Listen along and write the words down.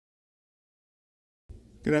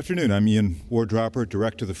Good afternoon. I'm Ian Wardropper,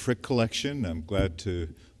 Director of the Frick Collection. I'm glad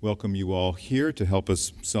to welcome you all here to help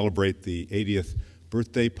us celebrate the 80th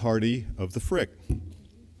birthday party of the Frick.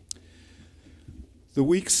 The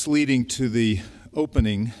weeks leading to the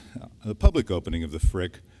public opening of the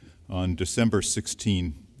Frick on December 16,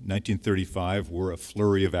 1935 were a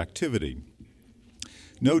flurry of activity.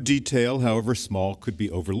 No detail, however small, could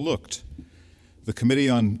be overlooked. The Committee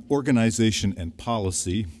on Organization and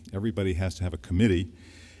Policy, everybody has to have a committee,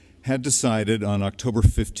 had decided on October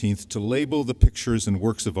 15th to label the pictures and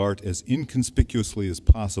works of art as inconspicuously as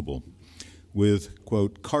possible with,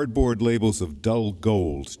 quote, cardboard labels of dull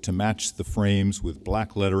gold to match the frames with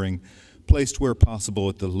black lettering placed where possible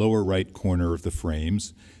at the lower right corner of the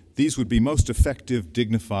frames. These would be most effective,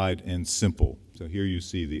 dignified, and simple. So here you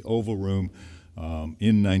see the Oval Room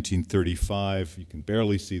in 1935. You can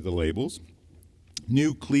barely see the labels.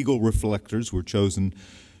 New Kliegel reflectors were chosen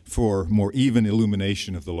for more even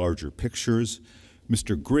illumination of the larger pictures.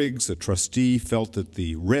 Mr. Griggs, a trustee, felt that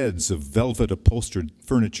the reds of velvet upholstered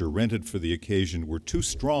furniture rented for the occasion were too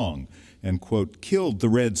strong and, quote, killed the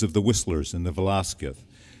reds of the Whistlers and the Velasquez.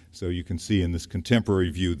 So you can see in this contemporary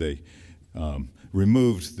view they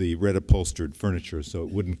removed the red upholstered furniture so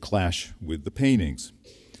it wouldn't clash with the paintings.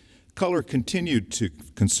 Color continued to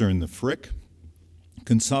concern the Frick.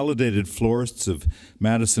 Consolidated Florists of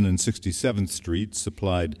Madison and 67th Street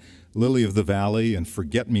supplied Lily of the Valley and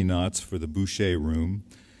Forget-Me-Nots for the Boucher Room,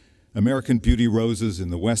 American Beauty Roses in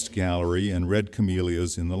the West Gallery, and Red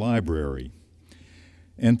Camellias in the library.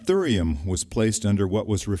 Anthurium was placed under what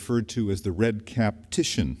was referred to as the red cap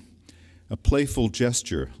titian, a playful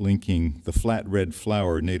gesture linking the flat red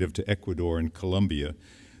flower native to Ecuador and Colombia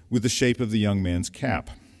with the shape of the young man's cap.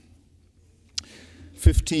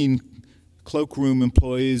 15 cloakroom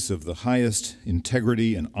employees of the highest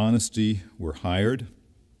integrity and honesty were hired.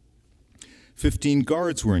 15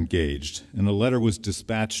 guards were engaged, and a letter was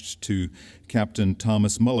dispatched to Captain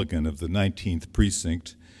Thomas Mulligan of the 19th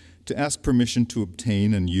Precinct to ask permission to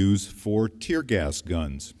obtain and use 4 tear gas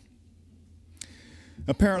guns.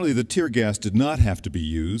 Apparently, the tear gas did not have to be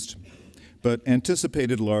used, but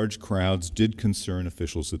anticipated large crowds did concern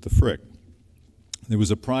officials at the Frick. There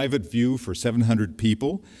was a private view for 700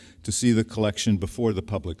 people to see the collection before the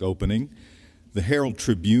public opening. The Herald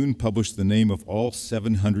Tribune published the name of all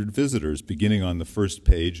 700 visitors, beginning on the first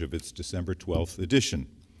page of its December 12th edition.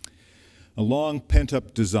 A long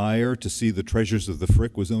pent-up desire to see the treasures of the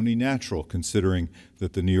Frick was only natural, considering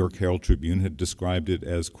that the New York Herald Tribune had described it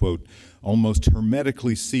as, quote, almost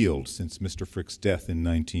hermetically sealed since Mr. Frick's death in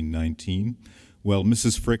 1919, while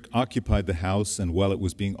Mrs. Frick occupied the house and while it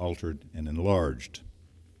was being altered and enlarged.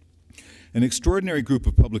 An extraordinary group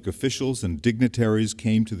of public officials and dignitaries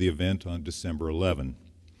came to the event on December 11.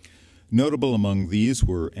 Notable among these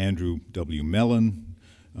were Andrew W. Mellon,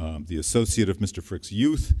 the associate of Mr. Frick's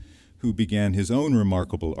youth, who began his own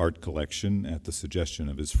remarkable art collection at the suggestion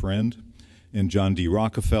of his friend, and John D.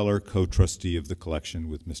 Rockefeller, co-trustee of the collection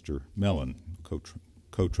with Mr. Mellon,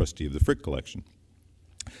 co-trustee of the Frick collection.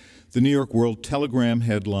 The New York World Telegram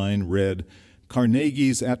headline read,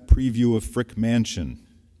 "Carnegie's at preview of Frick Mansion.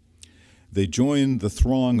 They joined the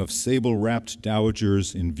throng of sable-wrapped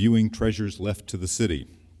dowagers in viewing treasures left to the city."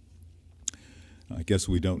 I guess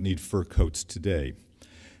we don't need fur coats today.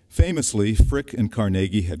 Famously, Frick and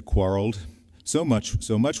Carnegie had quarreled. So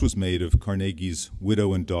much was made of Carnegie's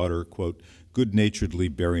widow and daughter, quote, good-naturedly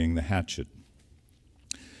burying the hatchet.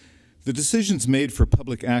 The decisions made for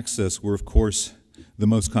public access were, of course, the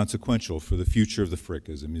most consequential for the future of the Frick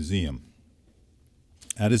as a museum.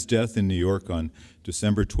 At his death in New York on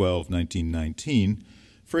December 12, 1919,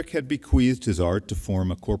 Frick had bequeathed his art to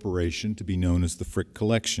form a corporation to be known as the Frick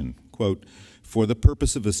Collection, quote, for the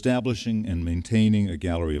purpose of establishing and maintaining a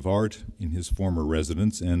gallery of art in his former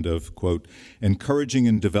residence and of, quote, encouraging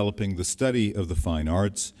and developing the study of the fine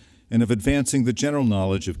arts and of advancing the general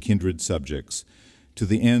knowledge of kindred subjects, to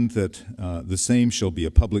the end that the same shall be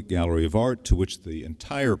a public gallery of art to which the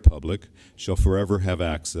entire public shall forever have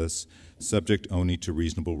access, subject only to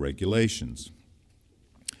reasonable regulations.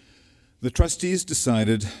 The trustees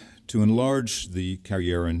decided to enlarge the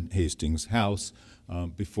Carrière and Hastings house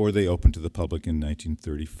before they opened to the public in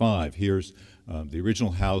 1935. Here's the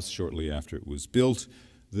original house shortly after it was built.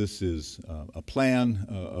 This is a plan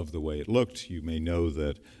of the way it looked. You may know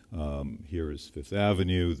that here is Fifth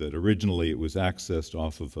Avenue, that originally it was accessed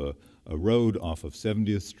off of a road off of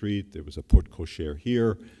 70th Street. There was a porte cochere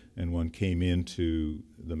here, and one came into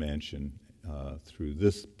the mansion through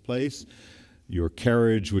this place. Your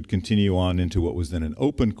carriage would continue on into what was then an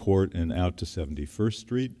open court and out to 71st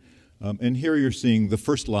Street. And here you're seeing the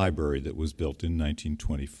first library that was built in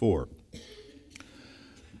 1924.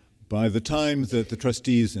 By the time that the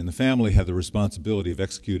trustees and the family had the responsibility of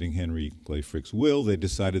executing Henry Clay Frick's will, they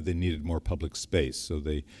decided they needed more public space. So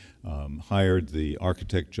they hired the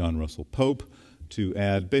architect John Russell Pope to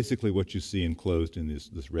add basically what you see enclosed in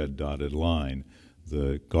this red dotted line.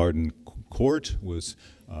 The garden court was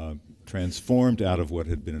transformed out of what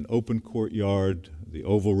had been an open courtyard, the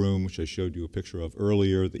oval room, which I showed you a picture of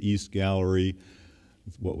earlier, the east gallery,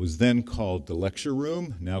 what was then called the lecture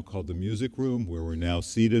room, now called the music room, where we're now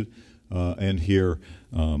seated, and here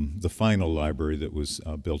the final library that was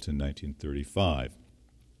built in 1935.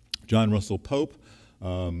 John Russell Pope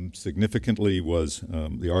significantly was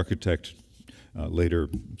the architect later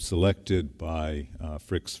selected by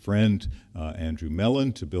Frick's friend Andrew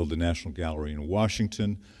Mellon to build the National Gallery in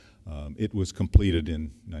Washington. It was completed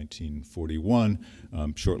in 1941,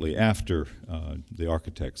 shortly after the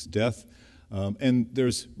architect's death. And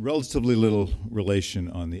there's relatively little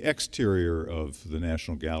relation on the exterior of the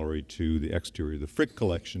National Gallery to the exterior of the Frick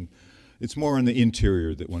collection. It's more on the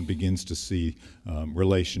interior that one begins to see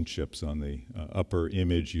relationships. On the upper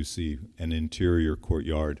image, you see an interior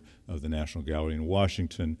courtyard of the National Gallery in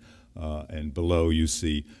Washington, and below you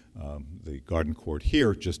see the garden court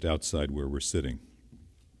here, just outside where we're sitting.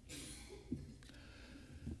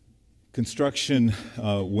 Construction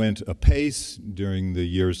went apace during the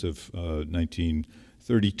years of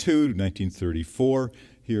 1932 to 1934.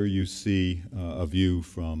 Here you see a view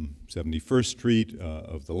from 71st Street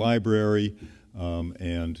of the library,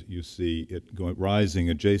 and you see it rising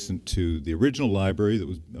adjacent to the original library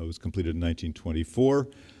that was completed in 1924.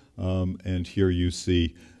 And here you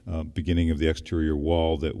see beginning of the exterior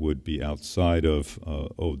wall that would be outside of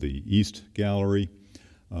the East Gallery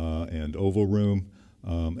and Oval Room.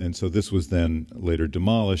 And so this was then later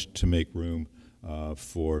demolished to make room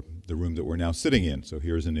for the room that we're now sitting in. So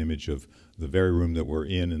here's an image of the very room that we're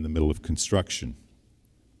in the middle of construction.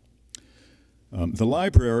 The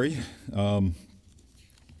library,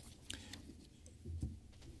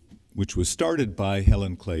 which was started by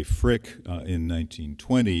Helen Clay Frick in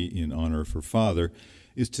 1920 in honor of her father,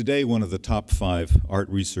 is today one of the top 5 art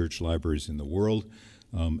research libraries in the world.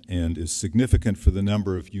 And is significant for the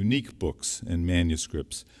number of unique books and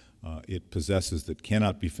manuscripts it possesses that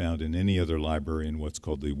cannot be found in any other library in what's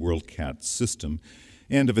called the WorldCat system,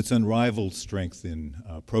 and of its unrivaled strength in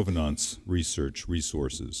provenance research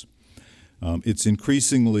resources. It's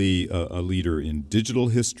increasingly a leader in digital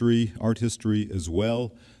history, art history as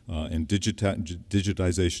well, and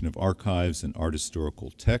digitization of archives and art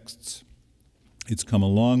historical texts. It's come a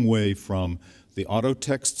long way from the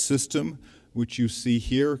autotext system, which you see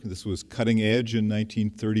here. This was cutting edge in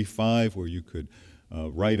 1935, where you could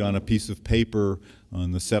write on a piece of paper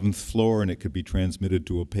on the 7th floor, and it could be transmitted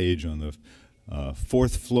to a page on the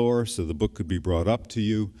 4th floor, so the book could be brought up to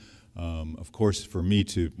you. Of course, for me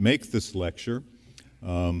to make this lecture,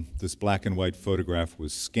 this black and white photograph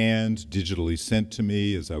was scanned, digitally sent to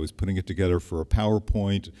me as I was putting it together for a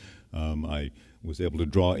PowerPoint. I was able to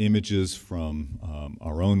draw images from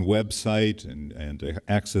our own website and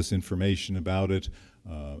access information about it,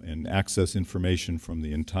 and access information from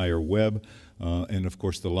the entire web. And of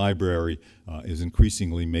course, the library is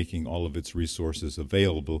increasingly making all of its resources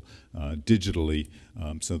available digitally,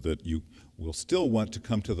 so that you will still want to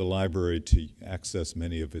come to the library to access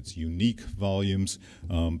many of its unique volumes,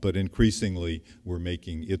 but increasingly we're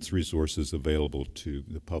making its resources available to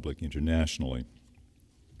the public internationally.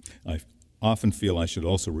 I often feel I should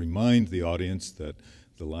also remind the audience that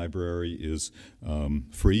the library is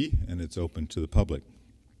free and it's open to the public.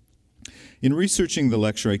 In researching the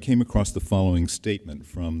lecture, I came across the following statement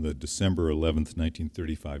from the December 11th,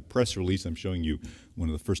 1935 press release. I'm showing you one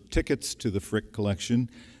of the first tickets to the Frick collection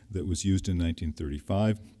that was used in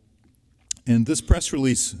 1935. And this press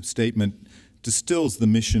release statement distills the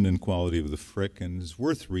mission and quality of the Frick and is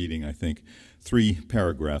worth reading, I think. 3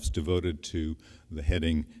 paragraphs devoted to the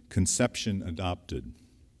heading, Conception Adopted.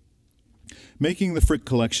 Making the Frick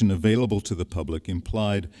collection available to the public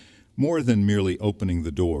implied more than merely opening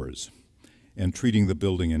the doors and treating the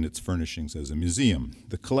building and its furnishings as a museum.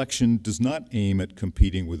 The collection does not aim at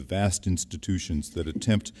competing with vast institutions that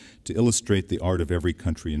attempt to illustrate the art of every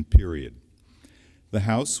country and period. The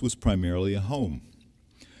house was primarily a home.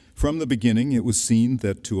 From the beginning, it was seen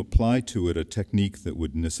that to apply to it a technique that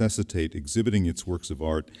would necessitate exhibiting its works of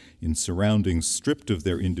art in surroundings stripped of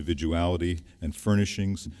their individuality and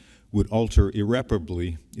furnishings would alter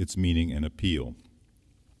irreparably its meaning and appeal.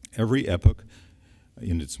 Every epoch,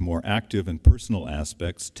 in its more active and personal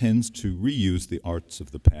aspects, tends to reuse the arts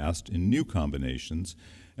of the past in new combinations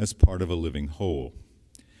as part of a living whole.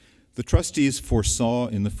 The trustees foresaw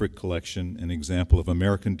in the Frick collection an example of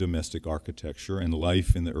American domestic architecture and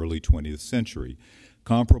life in the early 20th century,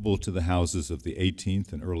 comparable to the houses of the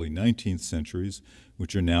 18th and early 19th centuries,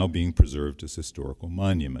 which are now being preserved as historical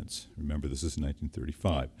monuments. Remember, this is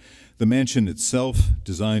 1935. The mansion itself,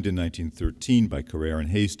 designed in 1913 by Carrere and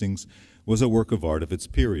Hastings, was a work of art of its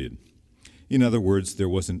period. In other words, there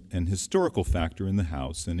was an historical factor in the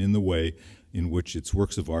house and in the way in which its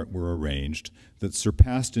works of art were arranged that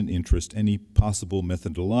surpassed in interest any possible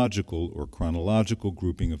methodological or chronological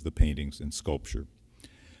grouping of the paintings and sculpture.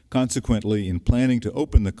 Consequently, in planning to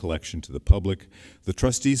open the collection to the public, the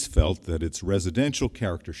trustees felt that its residential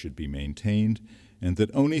character should be maintained and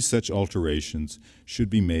that only such alterations should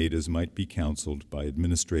be made as might be counseled by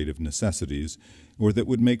administrative necessities or that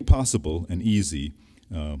would make possible an easy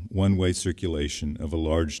one-way circulation of a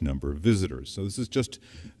large number of visitors. So this is just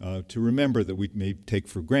to remember that we may take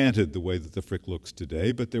for granted the way that the Frick looks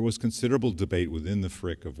today, but there was considerable debate within the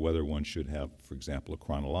Frick of whether one should have, for example, a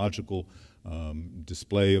chronological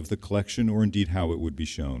display of the collection or indeed how it would be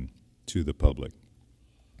shown to the public.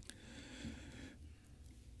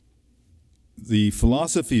 The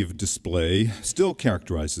philosophy of display still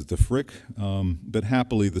characterizes the Frick, but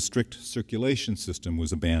happily the strict circulation system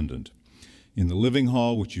was abandoned. In the living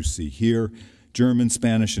hall, which you see here, German,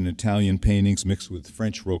 Spanish, and Italian paintings mixed with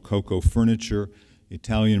French Rococo furniture,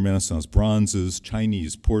 Italian Renaissance bronzes,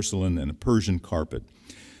 Chinese porcelain, and a Persian carpet.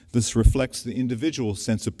 This reflects the individual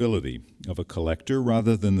sensibility of a collector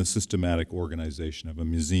rather than the systematic organization of a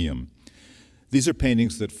museum. These are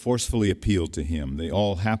paintings that forcefully appealed to him. They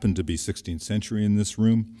all happen to be 16th century in this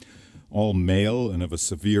room, all male and of a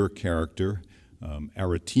severe character.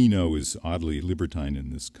 Aretino is oddly libertine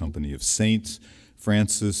in this company of saints.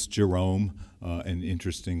 Francis, Jerome, and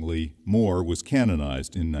interestingly, More was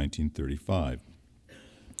canonized in 1935.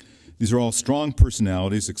 These are all strong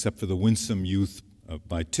personalities except for the winsome youth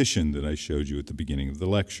by Titian that I showed you at the beginning of the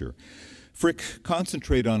lecture. Frick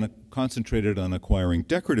concentrated on acquiring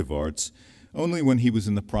decorative arts only when he was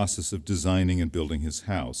in the process of designing and building his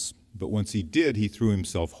house. But once he did, he threw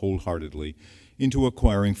himself wholeheartedly into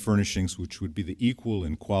acquiring furnishings which would be the equal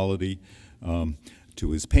in quality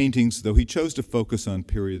to his paintings, though he chose to focus on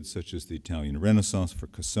periods such as the Italian Renaissance for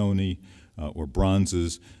Cassoni, or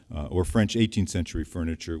bronzes, or French 18th century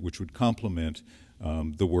furniture, which would complement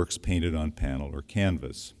the works painted on panel or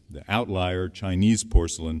canvas. The outlier, Chinese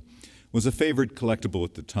porcelain, was a favorite collectible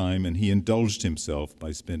at the time, and he indulged himself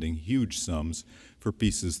by spending huge sums for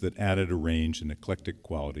pieces that added a range and eclectic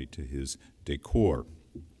quality to his decor.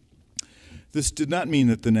 This did not mean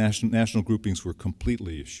that the national groupings were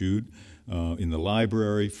completely eschewed. In the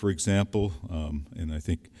library, for example, and I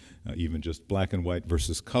think even just black and white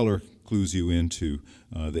versus color clues you into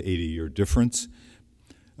the 80-year difference.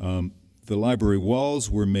 The library walls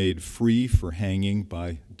were made free for hanging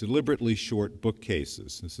by deliberately short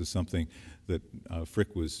bookcases. This is something that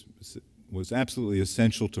Frick was absolutely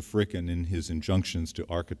essential to Frick and in his injunctions to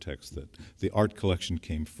architects, that the art collection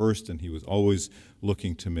came first, and he was always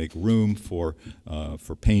looking to make room for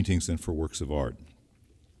paintings and for works of art.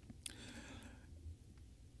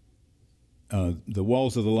 The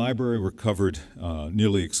walls of the library were covered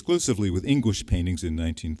nearly exclusively with English paintings in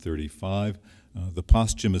 1935. The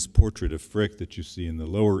posthumous portrait of Frick that you see in the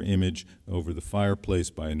lower image over the fireplace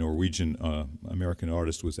by a Norwegian American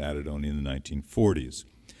artist was added only in the 1940s.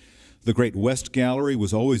 The Great West Gallery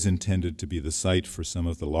was always intended to be the site for some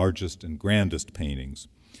of the largest and grandest paintings.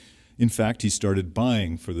 In fact, he started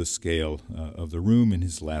buying for the scale of the room in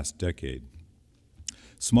his last decade.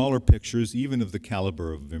 Smaller pictures, even of the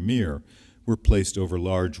caliber of Vermeer, were placed over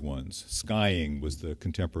large ones. Skying was the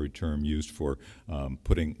contemporary term used for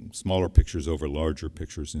putting smaller pictures over larger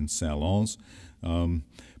pictures in salons,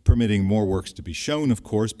 permitting more works to be shown, of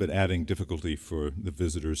course, but adding difficulty for the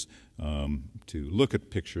visitors to look at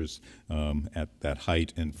pictures at that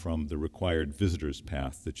height and from the required visitor's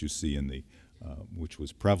path that you see in the, which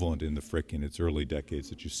was prevalent in the Frick in its early decades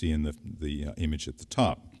that you see in the image at the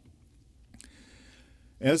top.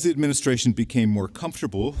 As the administration became more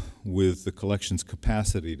comfortable with the collection's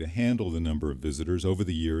capacity to handle the number of visitors, over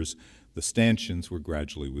the years, the stanchions were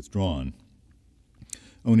gradually withdrawn.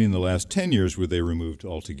 Only in the last 10 years were they removed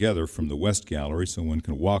altogether from the West Gallery so one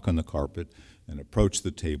can walk on the carpet and approach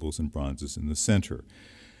the tables and bronzes in the center.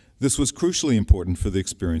 This was crucially important for the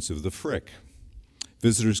experience of the Frick.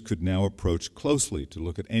 Visitors could now approach closely to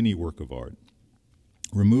look at any work of art.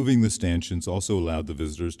 Removing the stanchions also allowed the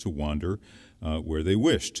visitors to wander where they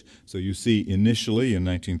wished. So you see initially in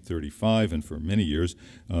 1935 and for many years,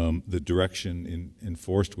 the direction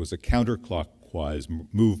enforced was a counterclockwise clockwise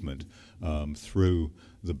movement through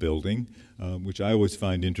the building, which I always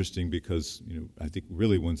find interesting because, you know, I think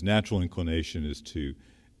really one's natural inclination is to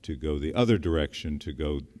go the other direction, to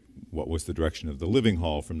go what was the direction of the living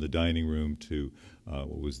hall, from the dining room to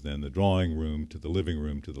what was then the drawing room, to the living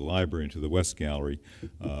room, to the library, and to the West Gallery.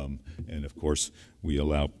 And of course, we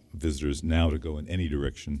allow visitors now to go in any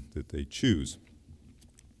direction that they choose.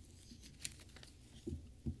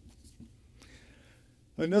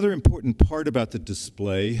 Another important part about the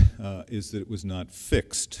display is that it was not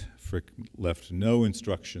fixed. Frick left no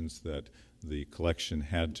instructions that the collection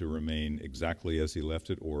had to remain exactly as he left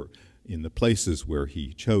it or in the places where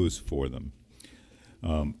he chose for them.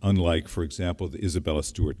 Unlike, for example, the Isabella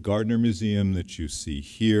Stewart Gardner Museum that you see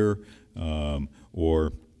here,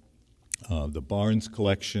 or the Barnes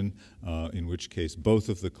collection, in which case both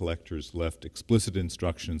of the collectors left explicit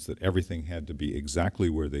instructions that everything had to be exactly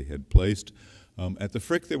where they had placed. At the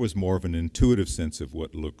Frick, there was more of an intuitive sense of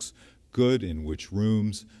what looks good in which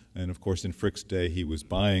rooms, and of course in Frick's day he was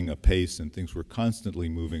buying apace and things were constantly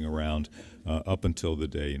moving around up until the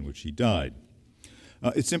day in which he died.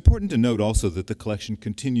 It's important to note also that the collection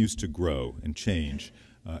continues to grow and change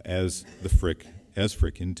as Frick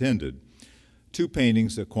intended. Two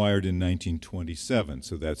paintings acquired in 1927,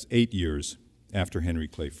 so that's 8 years after Henry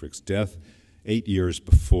Clay Frick's death, 8 years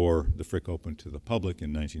before the Frick opened to the public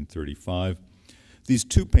in 1935. These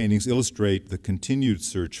two paintings illustrate the continued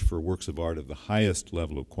search for works of art of the highest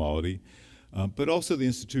level of quality, but also the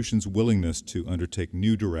institution's willingness to undertake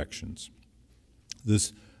new directions.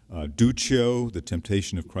 This Duccio, The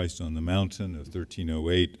Temptation of Christ on the Mountain of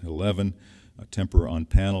 1308-11, Tempera on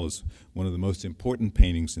panel, is one of the most important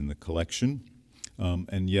paintings in the collection,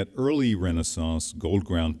 and yet early Renaissance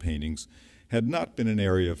gold-ground paintings had not been an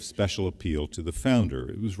area of special appeal to the founder.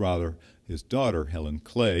 It was rather his daughter, Helen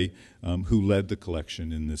Clay, who led the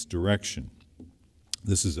collection in this direction.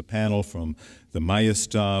 This is a panel from the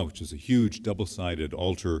Maestà, which is a huge double-sided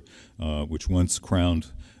altar which once crowned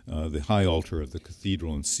the high altar of the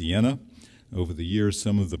cathedral in Siena. Over the years,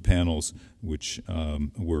 some of the panels which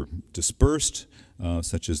were dispersed,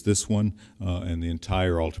 such as this one, and the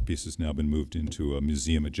entire altarpiece has now been moved into a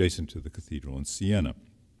museum adjacent to the cathedral in Siena.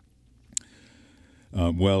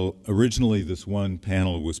 Well, originally this one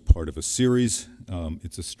panel was part of a series.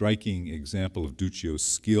 It's a striking example of Duccio's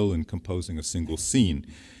skill in composing a single scene.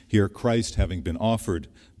 Here, Christ, having been offered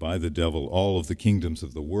by the devil all of the kingdoms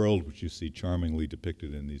of the world, which you see charmingly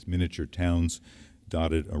depicted in these miniature towns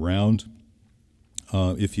dotted around,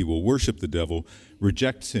 if he will worship the devil,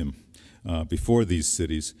 rejects him before these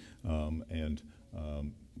cities, and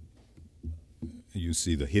you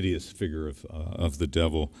see the hideous figure of the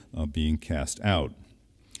devil being cast out.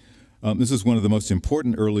 This is one of the most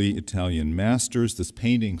important early Italian masters. This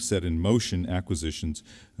painting set in motion acquisitions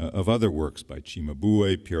of other works by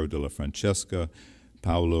Cimabue, Piero della Francesca,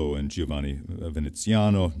 Paolo and Giovanni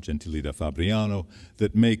Veneziano, Gentili da Fabriano,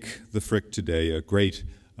 that make the Frick today a great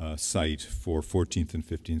site for 14th and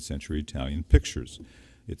 15th century Italian pictures.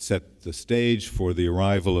 It set the stage for the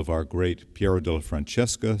arrival of our great Piero della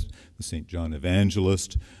Francesca, the St. John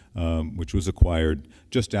Evangelist, which was acquired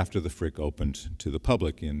just after the Frick opened to the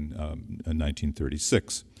public in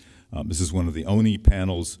 1936. This is one of the only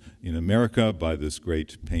panels in America by this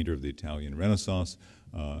great painter of the Italian Renaissance,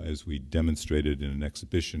 as we demonstrated in an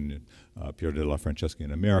exhibition, Piero della Francesca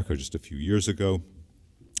in America, just a few years ago.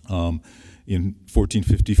 In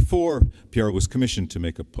 1454, Piero was commissioned to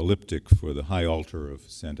make a polyptych for the high altar of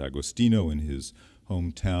Sant'Agostino in his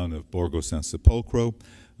hometown of Borgo San Sepolcro.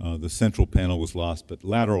 The central panel was lost, but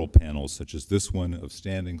lateral panels, such as this one of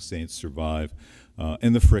standing saints, survive.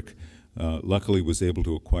 And the Frick, luckily, was able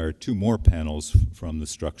to acquire two more panels from the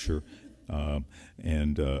structure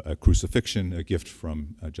and a crucifixion, a gift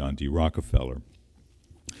from John D. Rockefeller.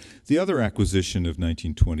 The other acquisition of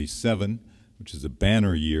 1927, which is a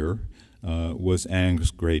banner year, was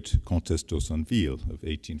Ingres' great Comtesse d'Haussonville of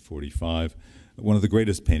 1845, one of the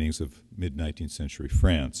greatest paintings of mid-19th century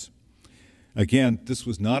France. Again, this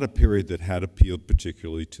was not a period that had appealed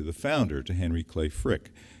particularly to the founder, to Henry Clay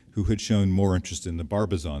Frick, who had shown more interest in the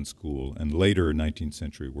Barbizon school and later 19th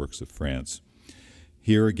century works of France.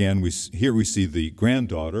 Here again, we see the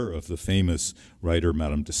granddaughter of the famous writer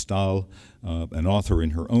Madame de Staël, an author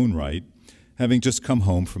in her own right, having just come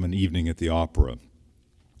home from an evening at the opera,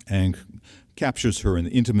 and captures her in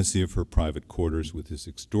the intimacy of her private quarters with his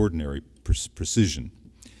extraordinary precision.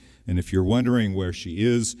 And if you're wondering where she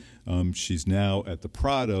is, she's now at the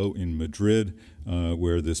Prado in Madrid,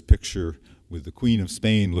 where this picture with the Queen of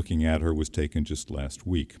Spain looking at her was taken just last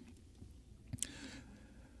week.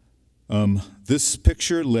 This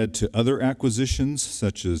picture led to other acquisitions,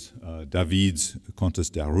 such as David's Comtesse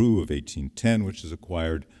d'Arroux of 1810, which was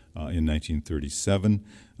acquired in 1937,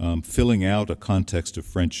 filling out a context of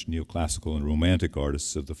French neoclassical and romantic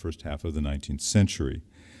artists of the first half of the 19th century.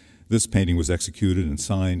 This painting was executed and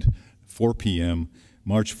signed 4 p.m.,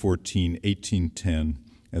 March 14, 1810,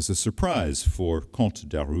 as a surprise for Comte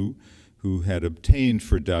d'Arroux, who had obtained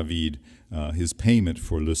for David his payment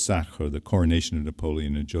for Le Sacre, the coronation of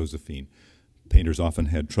Napoleon and Josephine. Painters often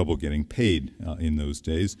had trouble getting paid in those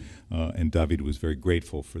days, and David was very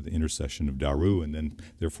grateful for the intercession of D'Arroux, and then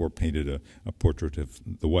therefore painted a portrait of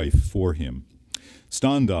the wife for him.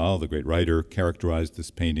 Stendhal, the great writer, characterized this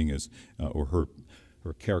painting as, or her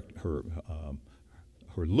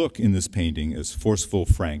look in this painting as forceful,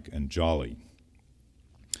 frank, and jolly.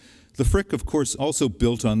 The Frick, of course, also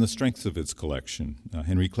built on the strengths of its collection.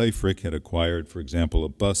 Henry Clay Frick had acquired, for example, a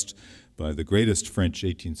bust by the greatest French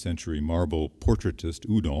 18th century marble portraitist,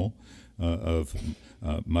 Houdon, of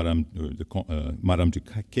Madame de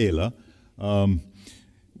Caquela.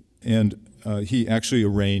 He actually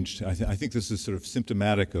arranged, I think this is sort of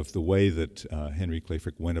symptomatic of the way that Henry Clay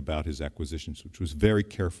Frick went about his acquisitions, which was very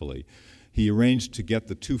carefully. He arranged to get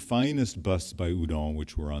the 2 finest busts by Houdon,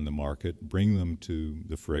 which were on the market, bring them to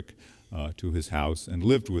the Frick, to his house, and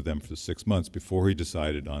lived with them for 6 months before he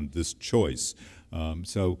decided on this choice.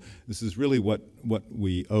 So this is really what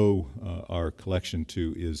we owe our collection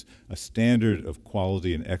to, is a standard of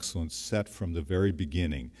quality and excellence set from the very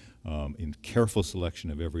beginning, in careful selection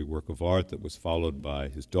of every work of art that was followed by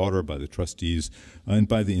his daughter, by the trustees, and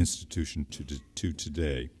by the institution to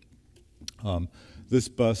today. This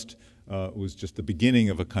bust was just the beginning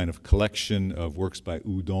of a kind of collection of works by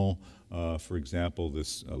Houdon. For example,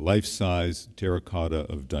 this life-size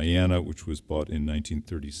terracotta of Diana, which was bought in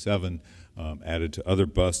 1937, added to other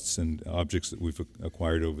busts and objects that we've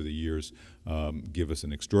acquired over the years, give us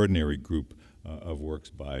an extraordinary group of works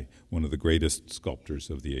by one of the greatest sculptors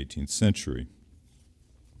of the 18th century.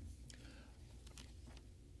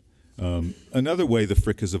 Another way the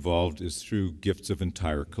Frick has evolved is through gifts of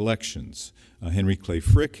entire collections. Henry Clay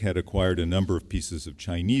Frick had acquired a number of pieces of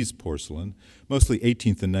Chinese porcelain, mostly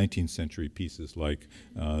 18th and 19th century pieces like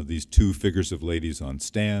these 2 figures of ladies on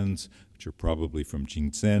stands, which are probably from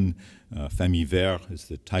Jingzhen. Famille Vert is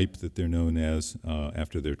the type that they're known as,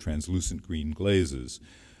 after their translucent green glazes.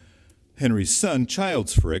 Henry's son,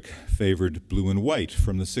 Childs Frick, favored blue and white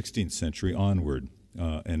from the 16th century onward.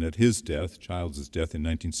 And at his death, Childs' death in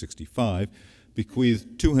 1965,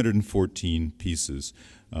 bequeathed 214 pieces,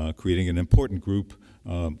 creating an important group,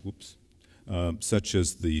 such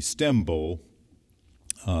as the stem bowl,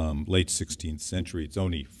 late 16th century. It's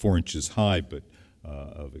only 4 inches high, but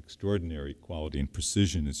of extraordinary quality and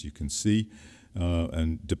precision, as you can see,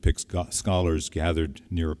 and depicts scholars gathered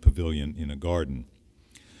near a pavilion in a garden.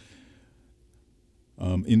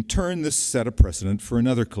 In turn, this set a precedent for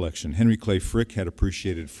another collection. Henry Clay Frick had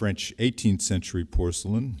appreciated French 18th century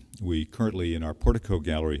porcelain. We currently, in our Portico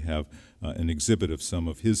gallery, have an exhibit of some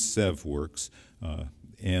of his Sèvres works,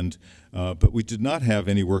 but we did not have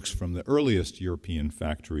any works from the earliest European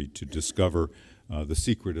factory to discover the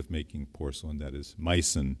secret of making porcelain, that is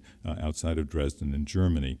Meissen, outside of Dresden in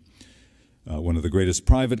Germany. One of the greatest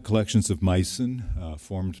private collections of Meissen,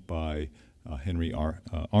 formed by Henry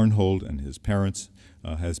Arnhold and his parents,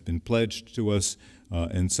 has been pledged to us,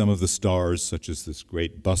 and some of the stars, such as this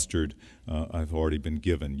great bustard, have already been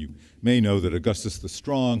given. You may know that Augustus the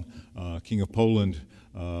Strong, King of Poland,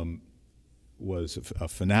 was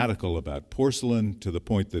fanatical about porcelain, to the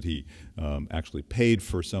point that he actually paid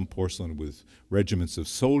for some porcelain with regiments of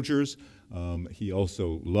soldiers. He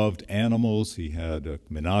also loved animals. He had a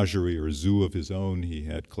menagerie or a zoo of his own. He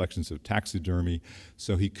had collections of taxidermy.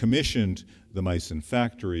 So he commissioned the Meissen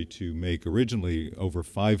factory to make originally over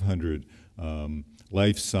 500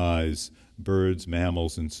 life-size birds,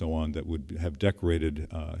 mammals, and so on that would have decorated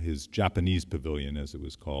his Japanese pavilion, as it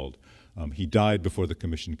was called. He died before the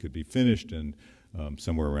commission could be finished, and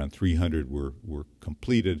somewhere around 300 were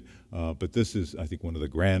completed. But this is, I think, one of the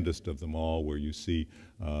grandest of them all, where you see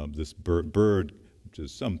this bird, which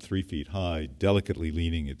is some 3 feet high, delicately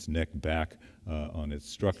leaning its neck back on its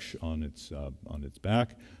structure, on its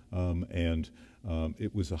back, and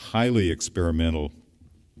it was a highly experimental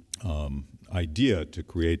idea to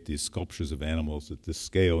create these sculptures of animals at this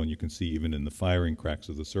scale, and you can see even in the firing cracks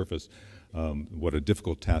of the surface what a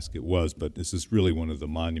difficult task it was. But this is really one of the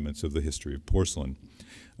monuments of the history of porcelain,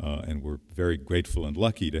 and we're very grateful and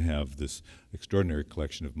lucky to have this extraordinary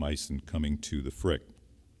collection of Meissen coming to the Frick.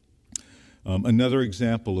 Another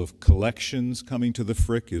example of collections coming to the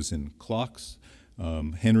Frick is in clocks.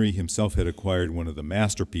 Henry himself had acquired one of the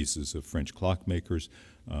masterpieces of French clockmakers,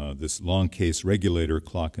 this long case regulator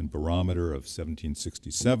clock and barometer of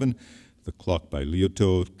 1767, the clock by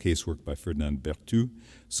Liotto, casework by Ferdinand Berthoud,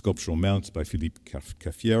 sculptural mounts by Philippe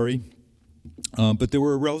Caffieri. But there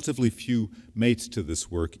were relatively few mates to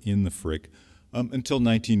this work in the Frick until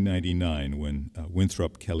 1999, when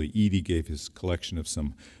Winthrop Kelly Eady gave his collection of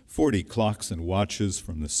some 40 clocks and watches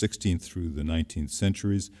from the 16th through the 19th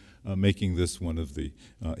centuries, making this one of the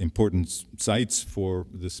important sites for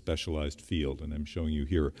this specialized field. And I'm showing you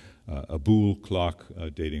here a Boule clock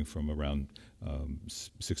dating from around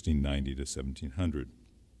 1690 to 1700.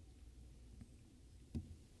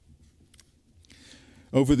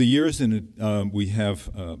 Over the years, we have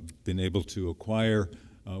been able to acquire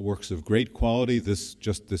works of great quality.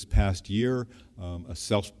 Just this past year, a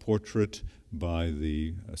self-portrait by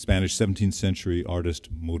the Spanish 17th century artist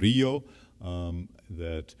Murillo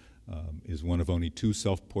that is one of only 2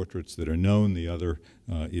 self-portraits that are known. The other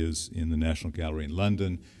is in the National Gallery in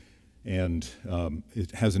London. And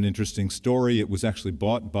it has an interesting story. It was actually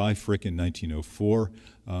bought by Frick in 1904.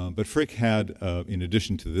 But Frick had, in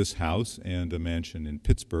addition to this house and a mansion in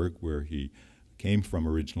Pittsburgh, where he came from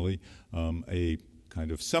originally, a kind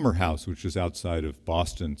of summer house, which was outside of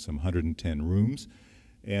Boston, some 110 rooms.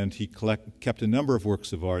 And he kept a number of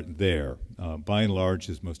works of art there. By and large,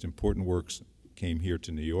 his most important works came here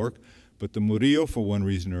to New York. But the Murillo, for one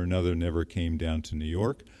reason or another, never came down to New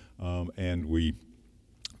York. And we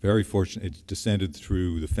very fortunate, it descended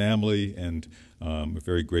through the family, and we're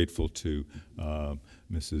very grateful to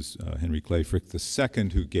Mrs. Henry Clay Frick II,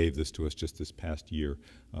 who gave this to us just this past year.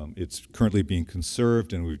 It's currently being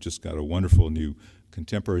conserved, and we've just got a wonderful new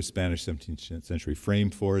contemporary Spanish 17th century frame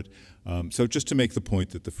for it. So just to make the point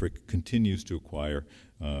that the Frick continues to acquire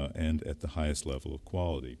and at the highest level of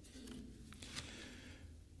quality.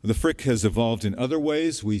 The Frick has evolved in other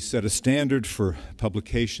ways. We set a standard for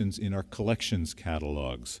publications in our collections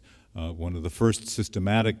catalogs. One of the first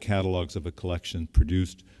systematic catalogs of a collection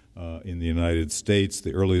produced in the United States,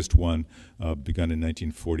 the earliest one begun in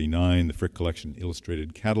 1949, the Frick Collection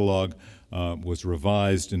Illustrated Catalog, was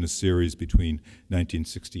revised in a series between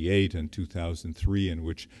 1968 and 2003, in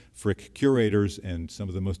which Frick curators and some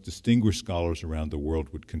of the most distinguished scholars around the world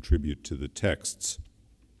would contribute to the texts.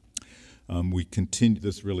 We continue,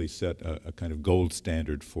 this really set a kind of gold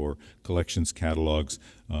standard for collections catalogs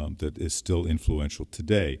that is still influential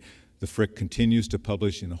today. The Frick continues to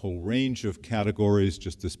publish in a whole range of categories.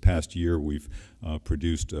 Just this past year, we've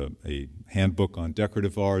produced a handbook on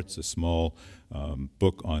decorative arts, a small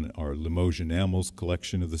book on our Limoges enamels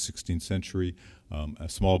collection of the 16th century, a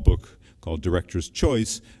small book called Director's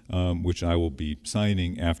Choice, which I will be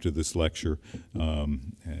signing after this lecture,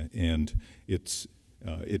 and it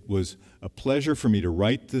was a pleasure for me to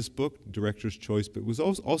write this book, Director's Choice, but it was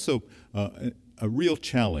also a real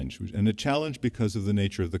challenge, and a challenge because of the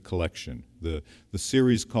nature of the collection. The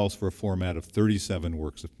series calls for a format of 37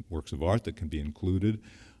 works of art that can be included,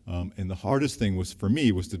 and the hardest thing was for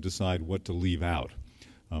me was to decide what to leave out.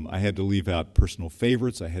 I had to leave out personal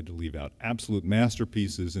favorites. I had to leave out absolute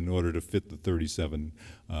masterpieces in order to fit the 37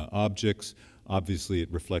 objects. Obviously,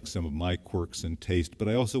 it reflects some of my quirks and taste, but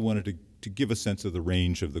I also wanted to give a sense of the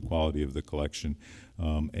range of the quality of the collection,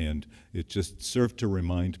 and it just served to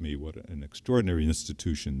remind me what an extraordinary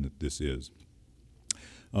institution that this is.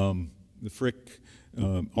 The Frick,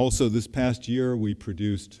 also this past year, we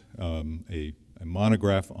produced a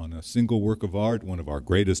monograph on a single work of art, one of our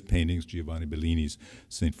greatest paintings, Giovanni Bellini's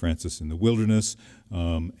St. Francis in the Wilderness,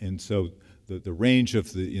 and so the range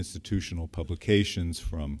of the institutional publications,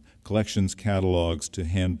 from collections catalogs to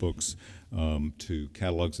handbooks to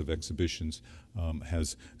catalogs of exhibitions,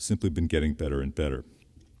 has simply been getting better and better.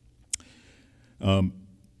 From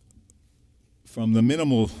the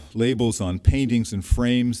minimal labels on paintings and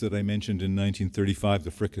frames that I mentioned in 1935,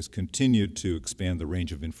 the Frick has continued to expand the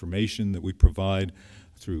range of information that we provide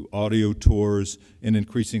through audio tours and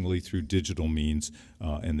increasingly through digital means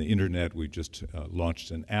and the internet. We just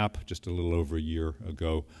launched an app just a little over a year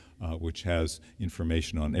ago which has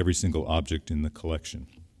information on every single object in the collection.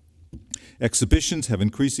 Exhibitions have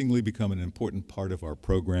increasingly become an important part of our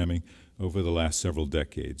programming over the last several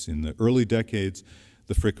decades. In the early decades,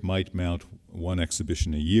 the Frick might mount one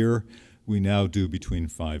exhibition a year. We now do between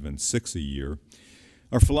 5 and 6 a year.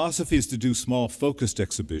 Our philosophy is to do small, focused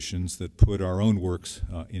exhibitions that put our own works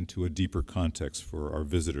into a deeper context for our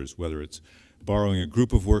visitors, whether it's borrowing a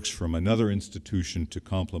group of works from another institution to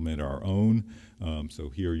complement our own. So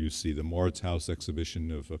here you see the Mauritshuis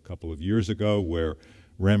exhibition of a couple of years ago, where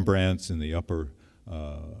Rembrandt's in the upper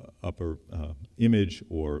image,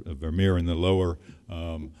 or Vermeer in the lower,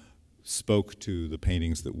 spoke to the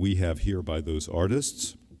paintings that we have here by those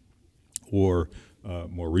artists, or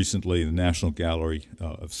more recently the National Gallery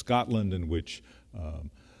of Scotland, in which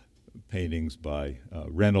paintings by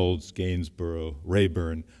Reynolds, Gainsborough,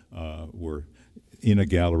 Raeburn were in a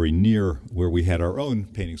gallery near where we had our own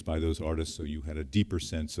paintings by those artists, so you had a deeper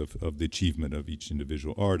sense of the achievement of each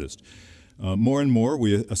individual artist. More and more,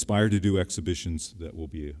 we aspire to do exhibitions that will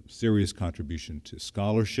be a serious contribution to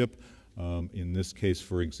scholarship. In this case,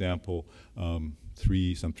 for example, some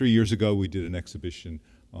 3 years ago, we did an exhibition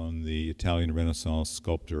on the Italian Renaissance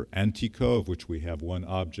sculptor Antico, of which we have one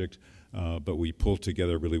object, but we pulled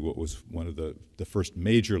together really what was one of the first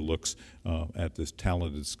major looks at this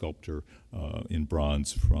talented sculptor in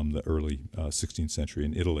bronze from the early 16th century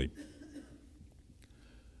in Italy.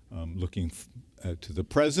 Looking to the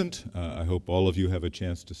present, I hope all of you have a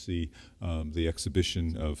chance to see the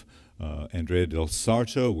exhibition of Andrea del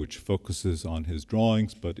Sarto, which focuses on his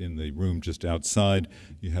drawings, but in the room just outside,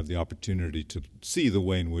 you have the opportunity to see the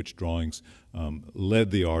way in which drawings led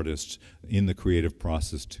the artist in the creative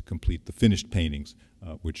process to complete the finished paintings,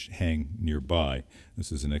 which hang nearby.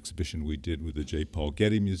 This is an exhibition we did with the J. Paul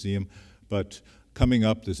Getty Museum, but coming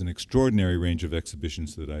up, there's an extraordinary range of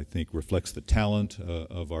exhibitions that I think reflects the talent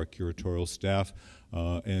of our curatorial staff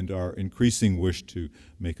and our increasing wish to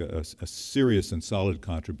make a serious and solid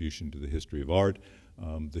contribution to the history of art.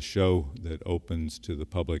 The show that opens to the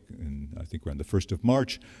public in, I think, around the 1st of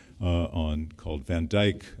March called Van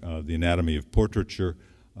Dyck, The Anatomy of Portraiture,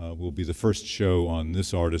 will be the first show on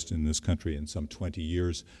this artist in this country in some 20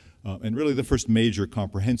 years. And really the first major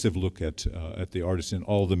comprehensive look at the artist in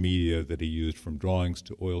all the media that he used, from drawings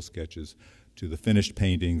to oil sketches to the finished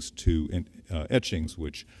paintings to etchings,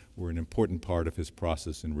 which were an important part of his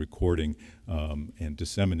process in recording and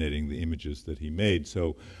disseminating the images that he made.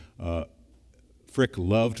 So Frick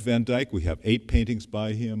loved Van Dyck. We have 8 paintings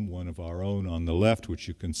by him, one of our own on the left, which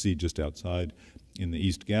you can see just outside in the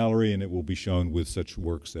East Gallery, and it will be shown with such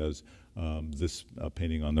works as this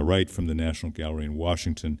painting on the right from the National Gallery in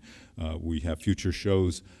Washington. We have future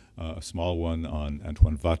shows, a small one on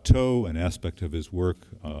Antoine Watteau, an aspect of his work,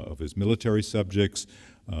 of his military subjects,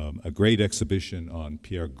 a great exhibition on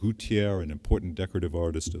Pierre Goutier, an important decorative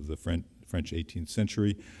artist of the French 18th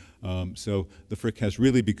century. So the Frick has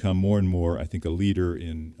really become more and more, I think, a leader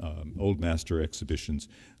in old master exhibitions,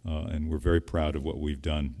 and we're very proud of what we've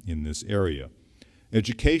done in this area.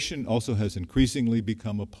 Education also has increasingly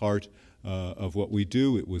become a part of what we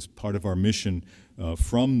do. It was part of our mission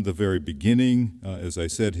from the very beginning. As I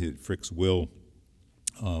said, Frick's will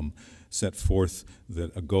set forth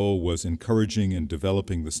that a goal was encouraging and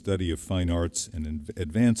developing the study of fine arts and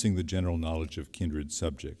advancing the general knowledge of kindred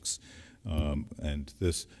subjects. And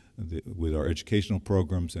this, with our educational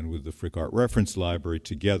programs and with the Frick Art Reference Library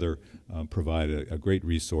together, provide a great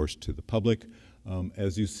resource to the public.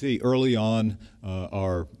 As you see, early on,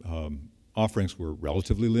 our offerings were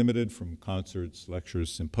relatively limited, from concerts,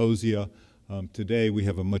 lectures, symposia. Today, we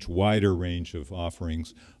have a much wider range of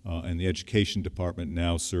offerings, and the education department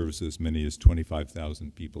now serves as many as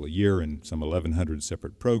 25,000 people a year in some 1,100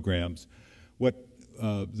 separate programs. What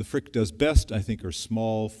the Frick does best, I think, are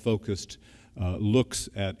small, focused looks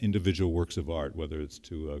at individual works of art, whether it's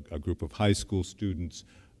to a group of high school students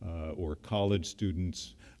or college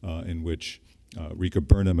students, in which Rika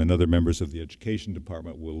Burnham and other members of the education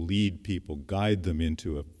department will lead people, guide them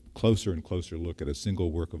into a closer and closer look at a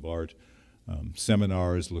single work of art,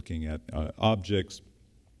 seminars looking at objects,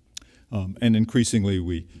 and increasingly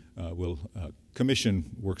we will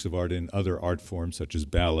commission works of art in other art forms such as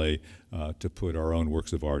ballet to put our own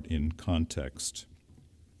works of art in context.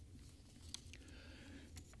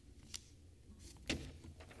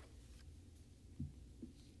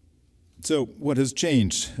 So what has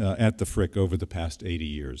changed at the Frick over the past 80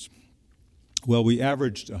 years? Well, we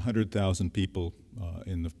averaged 100,000 people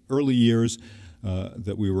in the early years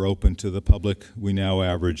that we were open to the public. We now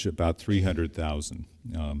average about 300,000.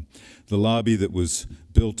 The lobby that was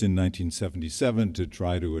built in 1977 to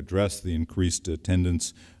try to address the increased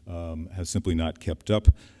attendance has simply not kept up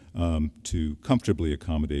to comfortably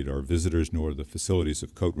accommodate our visitors, nor the facilities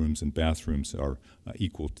of coat rooms and bathrooms are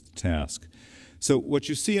equal to the task. So what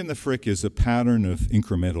you see in the Frick is a pattern of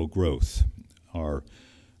incremental growth. Our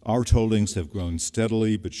art holdings have grown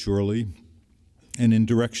steadily but surely, and in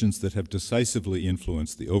directions that have decisively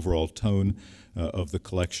influenced the overall tone of the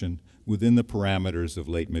collection within the parameters of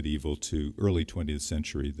late medieval to early 20th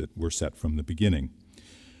century that were set from the beginning.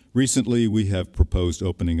 Recently, we have proposed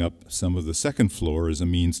opening up some of the second floor as a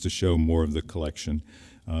means to show more of the collection,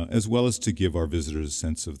 as well as to give our visitors a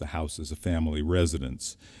sense of the house as a family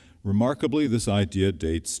residence. Remarkably, this idea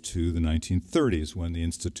dates to the 1930s, when the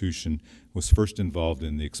institution was first involved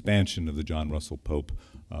in the expansion of the John Russell Pope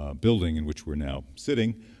building in which we're now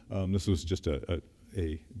sitting. This was just a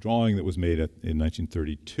drawing that was made in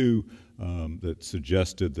 1932 that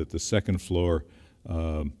suggested that the second floor,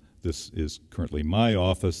 this is currently my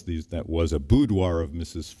office, that was a boudoir of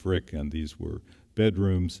Mrs. Frick, and these were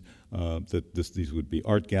bedrooms, these would be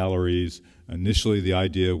art galleries. Initially, the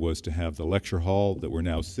idea was to have the lecture hall that we're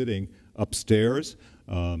now sitting upstairs.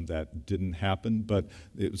 That didn't happen, but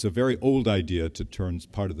it was a very old idea to turn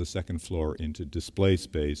part of the second floor into display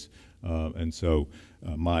space. And so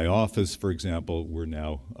my office, for example, we're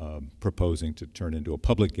now proposing to turn into a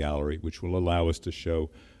public gallery, which will allow us to show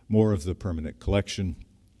more of the permanent collection,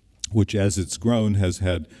 which, as it's grown,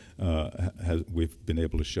 we've been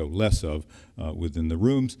able to show less of within the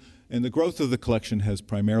rooms. And the growth of the collection has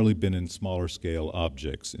primarily been in smaller scale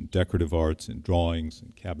objects, in decorative arts, in drawings,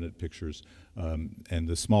 in cabinet pictures, and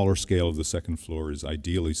the smaller scale of the second floor is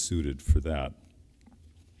ideally suited for that.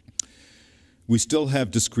 We still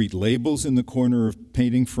have discrete labels in the corner of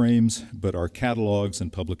painting frames, but our catalogs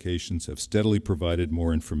and publications have steadily provided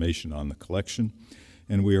more information on the collection,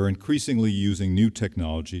 and we are increasingly using new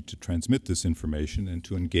technology to transmit this information and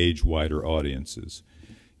to engage wider audiences.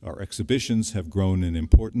 Our exhibitions have grown in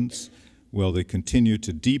importance. While they continue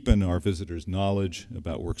to deepen our visitors' knowledge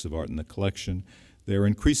about works of art in the collection, they are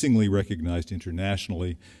increasingly recognized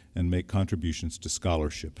internationally and make contributions to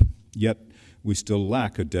scholarship. Yet, we still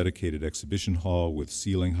lack a dedicated exhibition hall with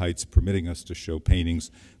ceiling heights permitting us to show paintings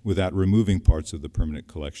without removing parts of the permanent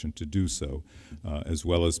collection to do so, as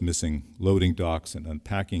well as missing loading docks and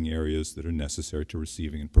unpacking areas that are necessary to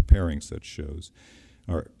receiving and preparing such shows.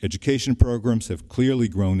 Our education programs have clearly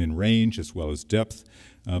grown in range as well as depth,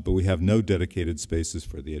 but we have no dedicated spaces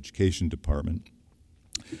for the education department.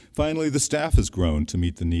 Finally, the staff has grown to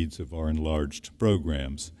meet the needs of our enlarged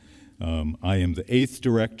programs. I am the 8th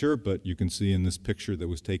director, but you can see in this picture that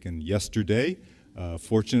was taken yesterday.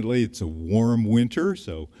 Fortunately, it's a warm winter,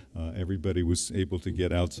 so everybody was able to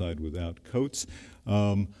get outside without coats.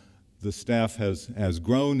 The staff has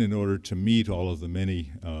grown in order to meet all of the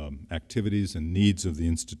many activities and needs of the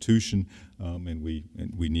institution, and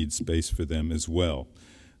we need space for them as well.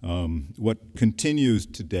 What continues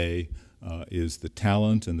today is the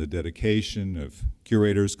talent and the dedication of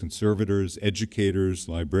curators, conservators, educators,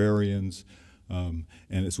 librarians, and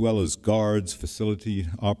as well as guards, facility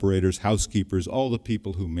operators, housekeepers, all the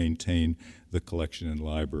people who maintain the collection and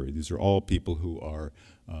library. These are all people who are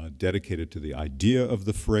dedicated to the idea of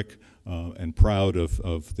the Frick and proud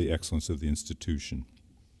of the excellence of the institution.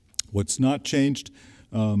 What's not changed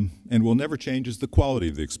and will never change is the quality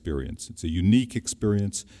of the experience. It's a unique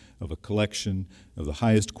experience of a collection of the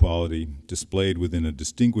highest quality displayed within a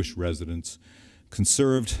distinguished residence,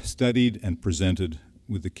 conserved, studied, and presented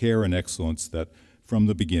with the care and excellence that from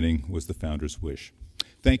the beginning was the founder's wish.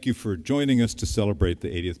 Thank you for joining us to celebrate the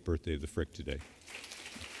 80th birthday of the Frick today.